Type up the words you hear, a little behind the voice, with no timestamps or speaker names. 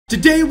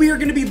Today we are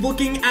going to be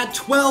looking at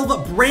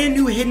 12 brand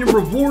new hidden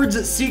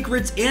rewards,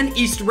 secrets, and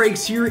Easter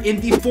eggs here in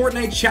the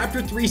Fortnite Chapter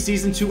 3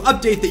 Season 2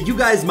 update that you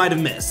guys might have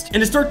missed.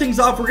 And to start things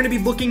off, we're going to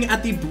be looking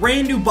at the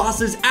brand new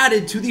bosses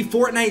added to the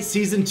Fortnite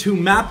Season 2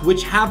 map,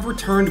 which have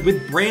returned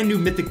with brand new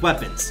mythic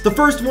weapons. The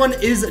first one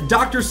is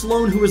Dr.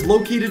 Sloan, who is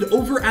located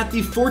over at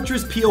the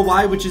Fortress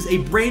POI, which is a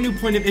brand new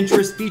point of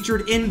interest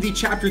featured in the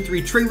Chapter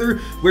 3 trailer,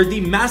 where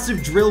the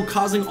massive drill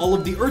causing all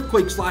of the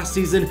earthquakes last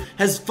season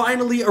has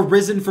finally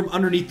arisen from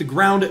underneath the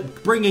ground,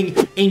 bringing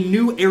a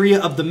new area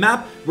of the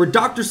map where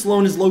Dr.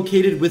 Sloan is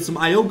located with some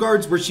IO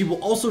guards, where she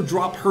will also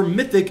drop her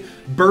mythic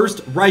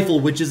burst rifle,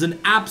 which is an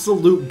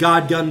absolute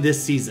god gun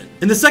this season.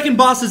 And the second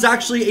boss is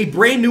actually a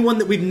brand new one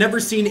that we've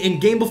never seen in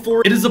game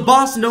before. It is a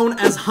boss known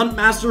as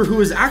Huntmaster, who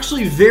is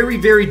actually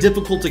very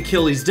difficult to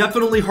kill. He's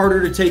definitely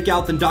harder to take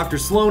out than Dr.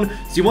 Sloan,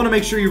 so you want to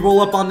make sure you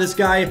roll up on this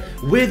guy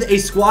with a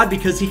squad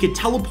because he can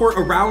teleport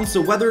around,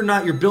 so whether or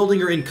not you're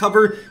building or in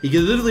cover, he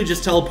can literally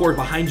just teleport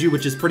behind you,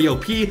 which is pretty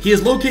OP. He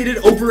is located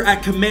over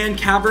at Command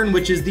Cavern,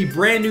 which is the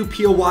brand new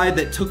POI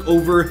that took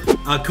over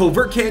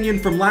Covert Canyon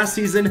from last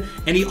season,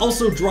 and he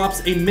also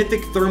drops a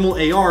mythic thermal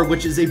AR,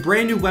 which is a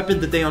brand new weapon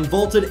that they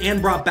unvaulted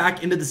and brought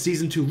back into the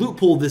Season 2 loot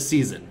pool this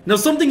season. Now,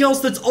 something else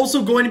that's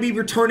also going to be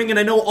returning, and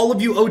I know all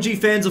of you OG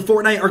fans of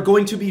Fortnite are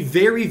going to be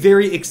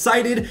very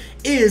excited,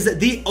 is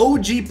the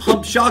OG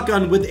pump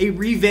shotgun with a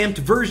revamped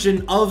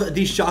version of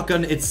the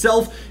shotgun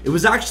itself. It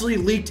was actually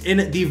leaked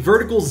in the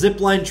vertical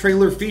zipline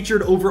trailer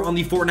featured over on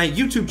the Fortnite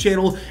YouTube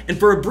channel, and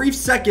for a brief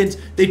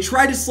second, they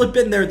try to slip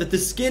in there that the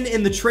skin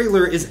in the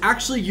trailer is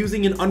actually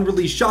using an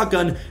unreleased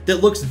shotgun that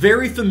looks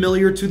very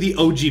familiar to the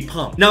OG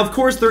pump. Now, of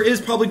course, there is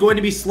probably going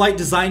to be slight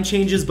design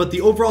changes, but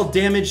the overall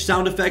damage,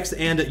 sound effects,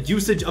 and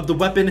usage of the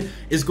weapon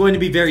is going to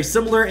be very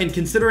similar, and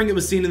considering it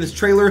was seen in this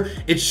trailer,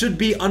 it should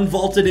be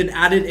unvaulted and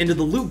added into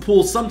the loot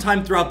pool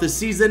sometime throughout this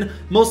season,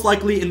 most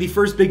likely in the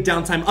first big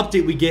downtime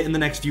update we get in the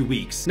next few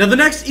weeks. Now, the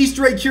next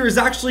Easter egg here is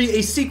actually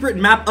a secret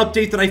map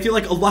update that I feel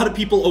like a lot of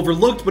people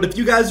overlooked, but if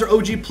you guys are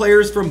OG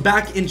players from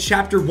back in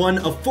Chapter 1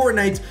 of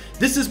Fortnite,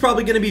 this is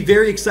probably going to be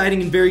very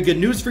exciting and very good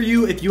news for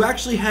you if you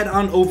actually head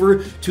on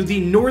over to the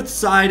north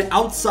side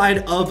outside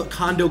of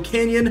Condo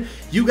Canyon.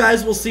 You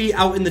guys will see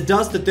out in the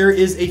dust that there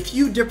is a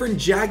few different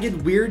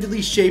jagged,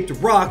 weirdly shaped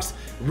rocks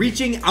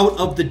reaching out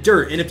of the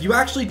dirt. And if you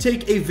actually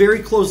take a very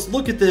close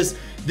look at this,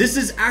 this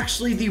is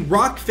actually the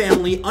rock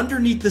family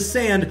underneath the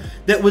sand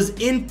that was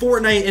in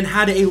Fortnite and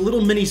had a little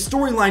mini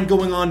storyline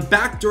going on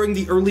back during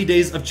the early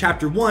days of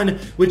Chapter 1,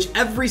 which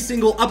every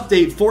single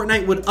update,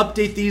 Fortnite would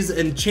update these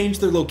and change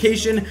their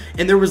location,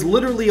 and there was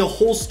literally a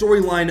whole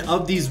storyline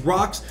of these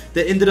rocks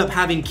that ended up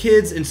having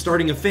kids and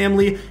starting a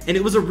family, and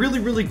it was a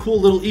really cool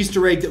little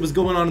Easter egg that was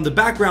going on in the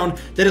background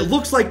that it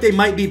looks like they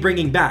might be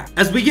bringing back.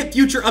 As we get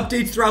future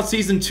updates throughout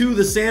Season 2,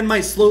 the sand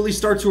might slowly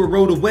start to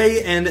erode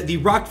away, and the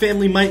rock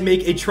family might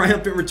make a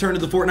triumphant return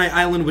to the Fortnite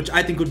Island, which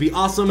I think would be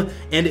awesome,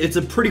 and it's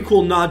a pretty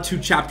cool nod to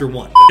Chapter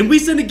 1. And we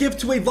send a gift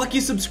to a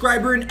lucky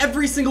subscriber in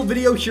every single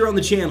video here on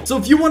the channel. So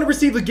if you want to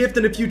receive a gift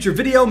in a future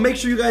video, make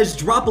sure you guys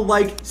drop a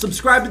like,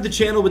 subscribe to the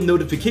channel with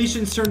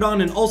notifications turned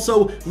on, and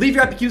also leave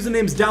your epic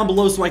usernames down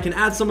below so I can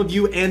add some of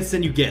you and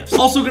send you gifts.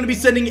 Also going to be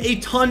sending a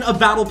ton of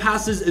battle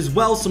passes as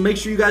well, so make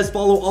sure you guys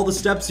follow all the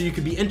steps so you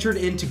can be entered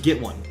in to get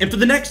one. And for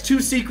the next two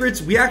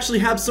secrets, we actually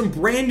have some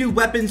brand new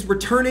weapons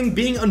returning,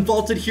 being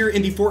unvaulted here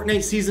in the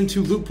Fortnite Season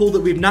 2 loot pool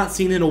that we've not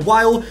seen in a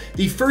while.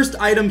 The first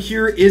item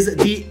here is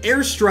the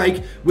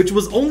airstrike, which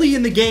was only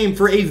in the game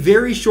for a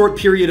very short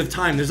period of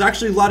time. There's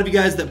actually a lot of you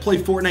guys that play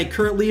Fortnite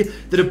currently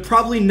that have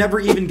probably never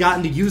even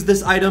gotten to use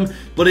this item,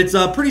 but it's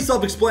pretty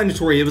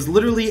self-explanatory. It was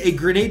literally a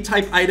grenade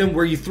type item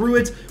where you threw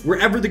it,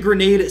 wherever the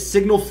grenade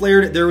signal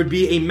flared, there would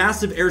be a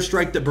massive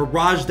airstrike that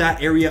barraged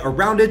that area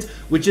around it,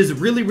 which is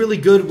really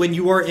good when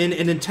you are in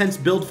an intense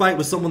build fight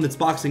with someone that's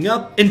boxing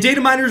up. And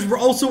data miners were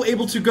also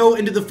able to go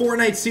into the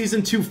Fortnite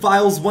Season 2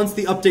 files once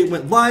the update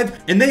went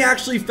live, and they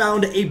actually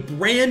found a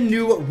brand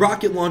new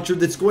rocket launcher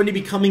that's going to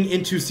be coming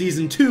into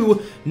Season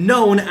 2,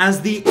 known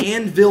as the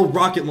Anvil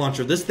rocket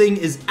launcher. This thing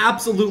is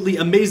absolutely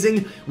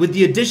amazing. With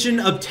the addition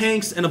of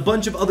tanks and a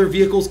bunch of other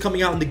vehicles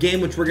coming out in the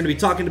game, which we're going to be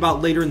talking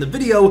about later in the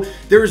video,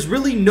 there is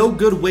really no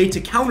good way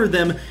to counter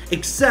them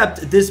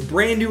except this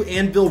brand new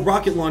Anvil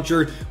rocket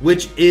launcher,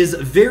 which is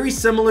very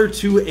similar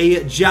to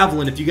a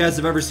javelin. If you guys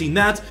have ever seen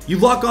that, you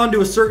lock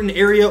onto a certain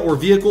area or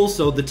vehicle,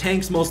 so the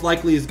tanks most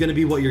likely is going to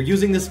be what you're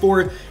using this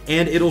for,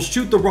 and it'll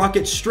shoot the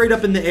rocket straight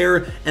up in the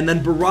air and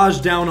then barrage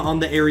down on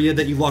the area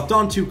that you locked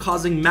onto,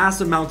 causing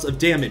mass amounts of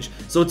damage.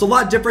 So it's a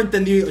lot different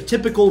than the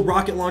typical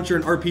rocket launcher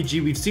and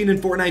RPG we've seen in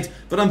Fortnite,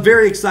 but I'm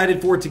very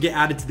excited for it to get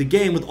added to the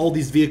game with all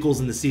these vehicles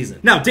in the season.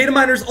 Now, data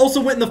miners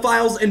also went in the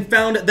files and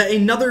found that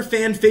another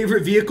fan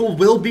favorite vehicle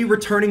will be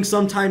returning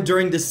sometime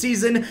during the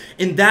season,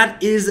 and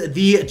that is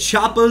the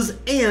Choppas,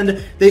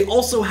 and they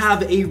also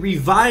have a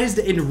revised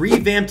and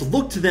revamped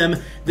look to them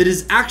that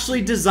is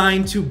actually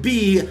designed to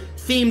be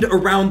themed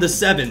around the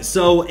 7.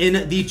 So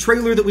in the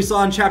trailer that we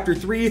saw in Chapter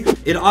 3,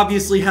 it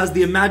obviously has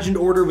the Imagined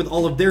Order with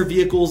all of their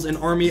vehicles and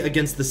army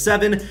against the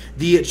 7.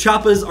 The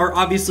Choppas are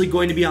obviously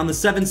going to be on the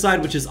 7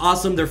 side, which is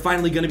awesome. They're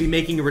finally going to be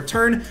making a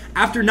return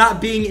after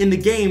not being in the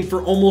game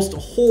for almost a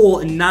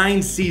whole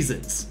 9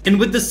 seasons. And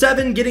with the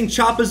 7 getting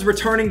Choppas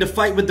returning to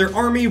fight with their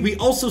army, we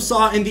also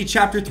saw in the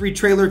Chapter 3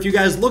 trailer, if you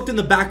guys looked in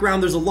the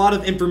background, there's a lot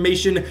of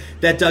information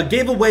that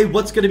gave away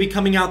what's going to be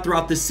coming out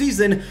throughout this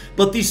season,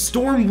 but the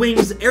Storm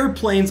Wings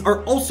airplanes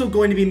are also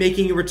going to be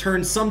making a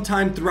return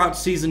sometime throughout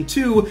Season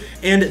 2,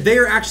 and they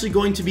are actually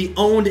going to be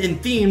owned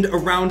and themed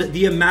around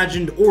the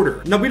Imagined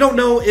Order. Now, we don't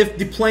know if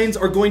the planes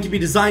are going to be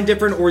designed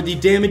different or the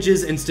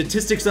damages and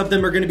statistics of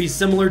them are going to be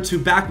similar to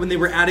back when they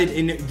were added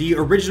in the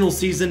original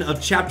season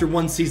of Chapter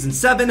 1, Season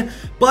 7,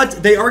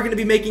 but they are going to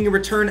be making a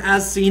return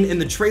as seen in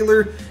the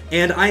trailer,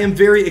 and I am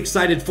very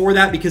excited for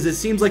that because it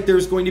seems like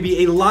there's going to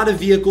be a lot of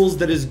vehicles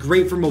that is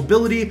great for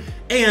mobility,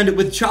 and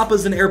with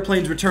Choppas and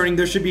airplanes returning,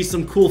 there should be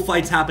some cool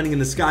fights happening in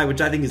the sky,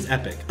 which I think is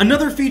epic.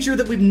 Another feature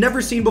that we've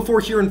never seen before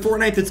here in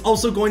Fortnite that's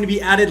also going to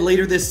be added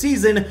later this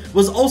season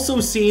was also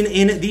seen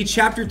in the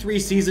Chapter 3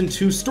 Season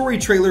 2 story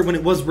trailer when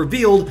it was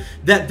revealed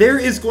that there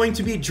is going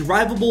to be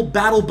drivable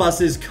battle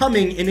buses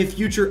coming in a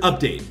future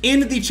update.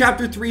 In the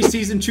Chapter 3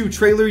 Season 2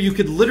 trailer, you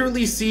could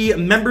literally see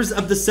members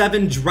of the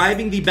 7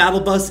 driving the battle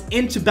bus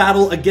into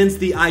battle against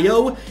the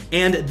IO,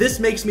 and this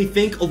makes me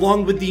think,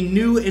 along with the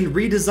new and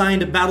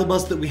redesigned battle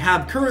bus that we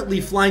have currently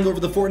flying over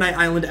the Fortnite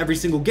island every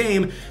single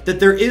game, that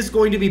there is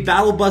going to be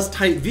battle bus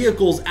type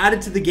vehicles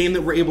added to the game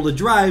that we're able to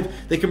drive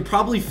that can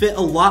probably fit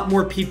a lot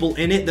more people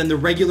in it than the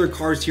regular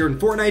cars here in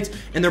Fortnite,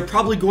 and they're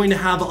probably going to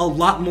have a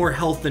lot more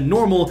health than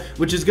normal,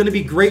 which is going to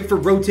be great for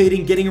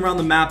rotating, getting around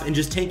the map, and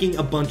just taking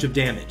a bunch of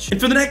damage. And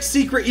for the next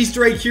secret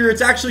Easter egg here,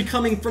 it's actually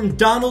coming from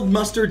Donald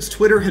Mustard's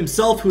Twitter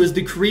himself, who is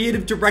the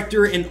creative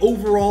director and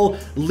overall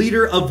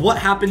leader of what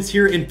happens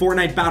here in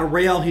Fortnite Battle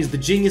Royale. He's the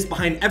genius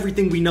behind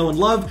everything we know and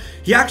love.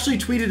 He actually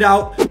tweeted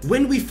out,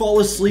 "When we fall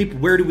asleep,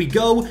 where do we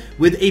go?"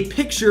 with a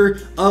picture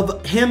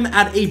of him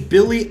at a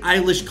Billie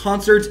Eilish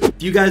concert.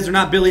 If you guys are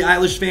not Billie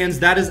Eilish fans,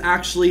 that is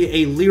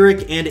actually a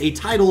lyric and a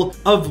title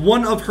of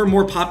one of her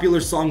more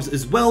popular songs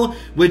as well,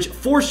 which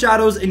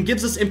foreshadows and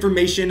gives us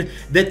information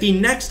that the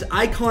next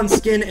icon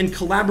skin and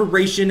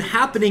collaboration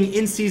happening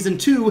in Season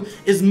 2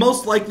 is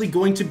most likely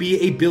going to be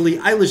a Billie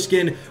Eilish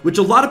skin, which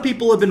a lot of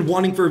people have been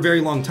wanting for a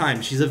very long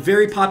time. She's a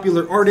very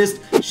popular artist.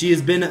 She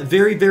has been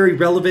very, very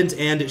relevant,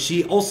 and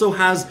she also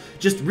has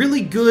just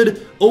really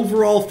good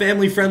overall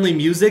family-friendly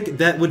music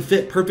that would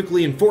fit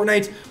perfectly in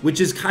Fortnite, which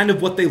is kind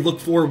of what they look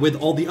for with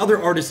all the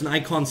other artists and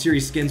icon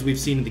series skins we've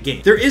seen in the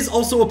game. There is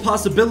also a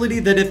possibility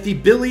that if the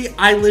Billie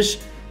Eilish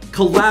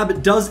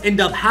collab does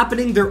end up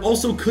happening, there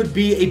also could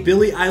be a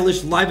Billie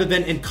Eilish live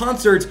event and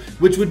concert,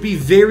 which would be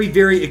very,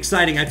 very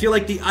exciting. I feel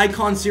like the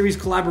Icon series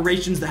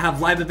collaborations that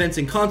have live events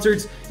and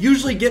concerts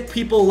usually get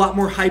people a lot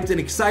more hyped and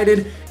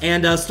excited,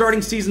 and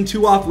starting Season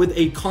 2 off with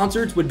a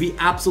concert would be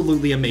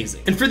absolutely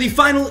amazing. And for the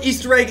final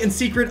Easter egg and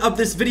secret of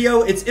this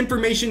video, it's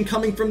information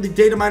coming from the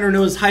data miner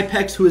known as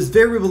Hypex, who is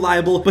very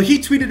reliable, but he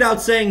tweeted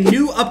out saying,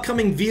 "New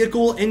upcoming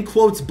vehicle, in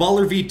quotes,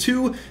 Baller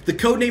V2. The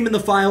codename in the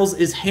files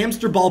is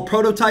Hamster Ball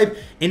Prototype,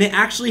 and it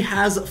actually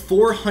has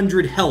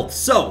 400 health.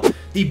 So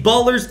the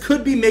Ballers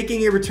could be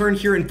making a return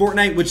here in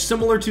Fortnite, which,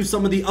 similar to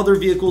some of the other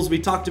vehicles we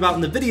talked about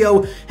in the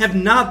video, have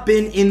not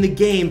been in the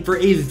game for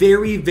a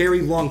very,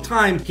 very long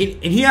time.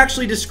 And he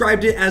actually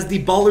described it as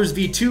the Ballers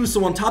V2.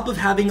 So on top of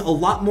having a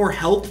lot more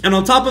health, and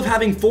on top of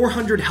having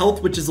 400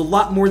 health, which is a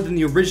lot more than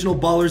the original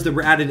Ballers that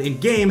were added in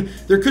game,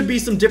 there could be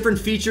some different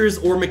features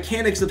or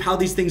mechanics of how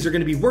these things are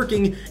going to be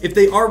working if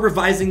they are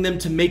revising them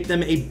to make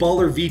them a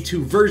Baller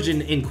V2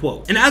 version, in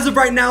quote. And as of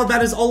right now,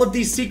 that is all of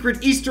these secret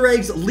Easter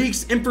eggs,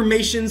 leaks,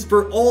 informations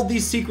for all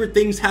these secret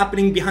things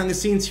happening behind the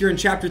scenes here in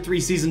Chapter 3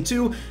 Season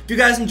 2. If you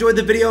guys enjoyed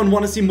the video and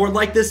want to see more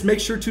like this, make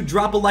sure to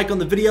drop a like on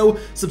the video,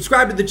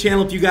 subscribe to the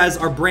channel if you guys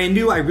are brand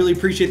new. I really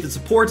appreciate the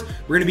support.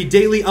 We're going to be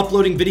daily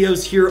uploading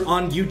videos here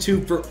on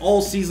YouTube for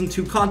all Season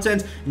 2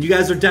 content, and you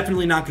guys are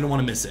definitely not going to want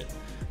to miss it.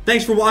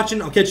 Thanks for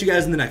watching. I'll catch you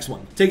guys in the next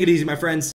one. Take it easy, my friends.